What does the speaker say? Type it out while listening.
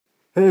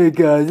Hey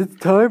guys, it's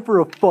time for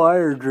a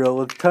fire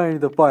drill. It's Tiny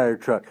the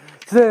Firetruck.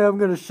 Today I'm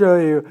going to show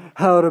you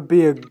how to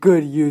be a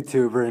good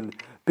YouTuber and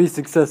be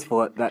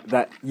successful at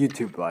that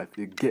YouTube life.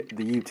 You get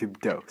the YouTube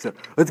dough. So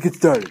let's get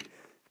started.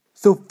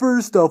 So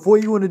first off,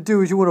 what you want to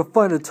do is you want to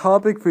find a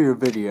topic for your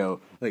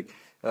video. Like,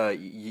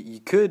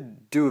 you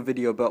could do a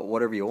video about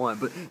whatever you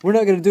want, but we're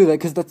not going to do that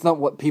because that's not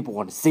what people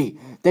want to see.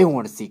 They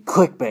want to see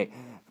clickbait,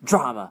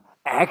 drama,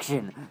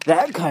 action,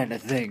 that kind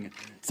of thing.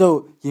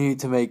 So you need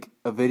to make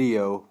a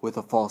video with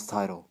a false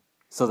title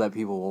so that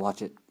people will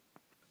watch it.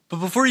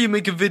 But before you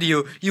make a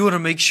video, you want to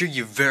make sure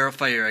you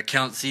verify your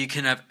account so you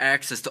can have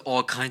access to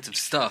all kinds of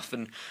stuff,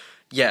 and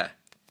yeah.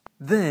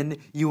 Then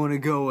you want to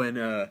go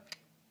and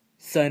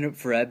sign up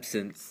for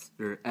AdSense,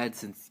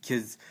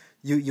 because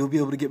you'll be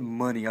able to get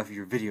money off of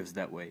your videos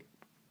that way.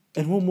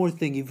 And one more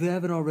thing, if you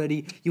haven't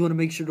already, you want to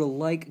make sure to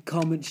like,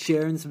 comment,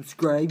 share, and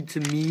subscribe to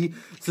me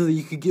so that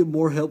you can get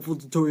more helpful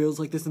tutorials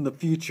like this in the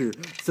future.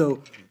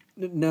 So,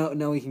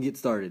 now we can get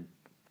started.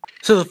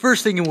 So the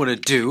first thing you want to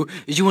do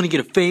is you want to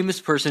get a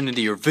famous person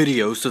into your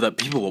video so that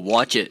people will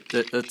watch it.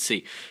 Let's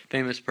see.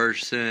 Famous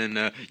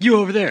person, you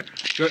over there.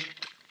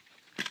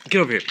 Get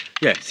over here.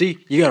 Yeah, see?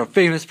 You got a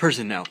famous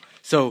person now.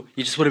 So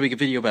you just want to make a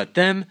video about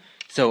them.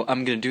 So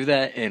I'm going to do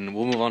that and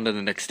we'll move on to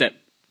the next step.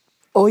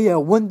 Oh yeah,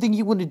 one thing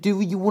you want to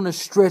do, you want to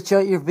stretch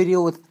out your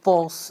video with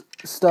false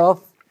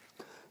stuff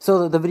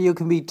so that the video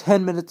can be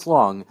 10 minutes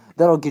long.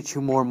 That'll get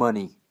you more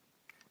money.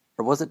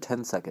 Or was it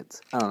 10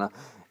 seconds? I don't know.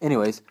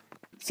 Anyways,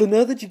 so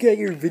now that you got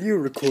your video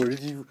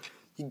recorded, you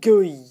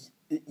go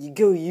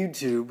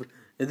YouTube,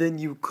 and then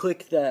you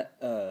click that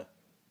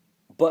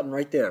button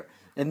right there.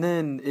 And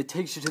then it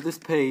takes you to this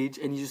page,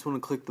 and you just want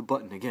to click the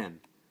button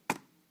again.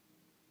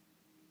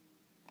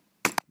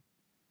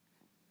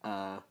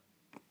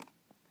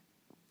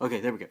 Okay,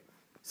 there we go.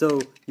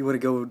 So, you want to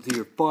go to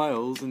your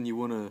files, and you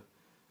want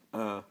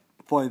to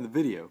find the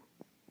video.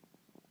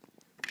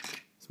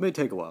 This may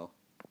take a while.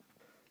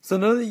 So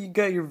now that you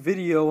got your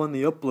video on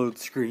the upload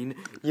screen,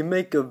 you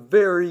make a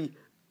good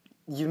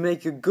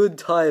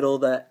title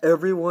that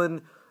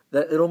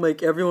it'll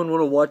make everyone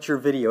want to watch your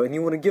video, and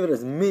you want to give it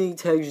as many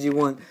tags as you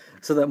want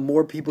so that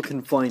more people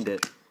can find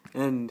it.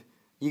 And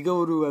you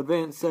go to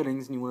advanced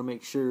settings, and you want to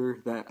make sure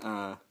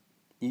that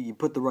you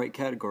put the right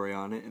category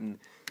on it, and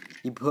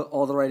you put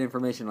all the right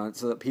information on it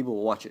so that people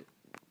will watch it.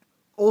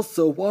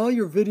 Also, while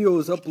your video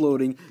is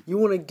uploading, you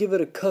want to give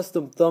it a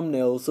custom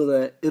thumbnail so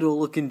that it'll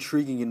look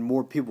intriguing and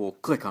more people will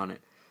click on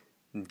it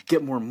and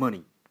get more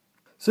money.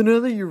 So now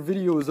that your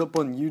video is up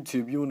on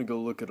YouTube, you want to go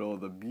look at all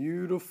the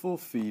beautiful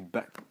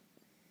feedback.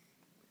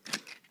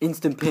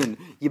 Instant pin.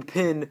 You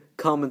pin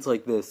comments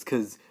like this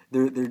because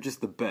they're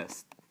just the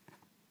best.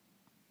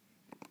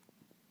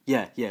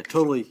 Yeah,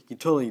 totally. You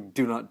totally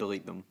do not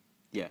delete them.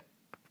 Yeah.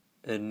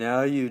 And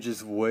now you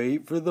just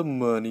wait for the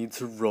money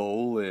to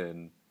roll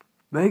in.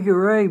 Make it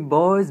rain,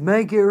 boys.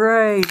 Make it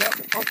rain.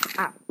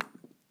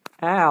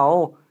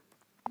 Ow.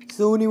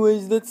 So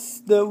anyways,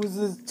 that was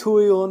a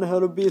tutorial on how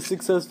to be a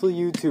successful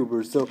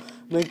YouTuber. So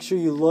make sure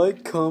you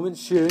like, comment,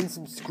 share, and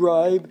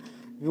subscribe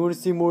if you want to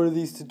see more of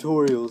these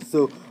tutorials.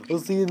 So I'll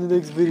see you in the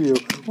next video.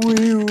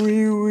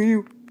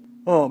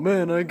 Oh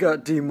man, I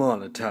got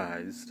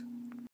demonetized.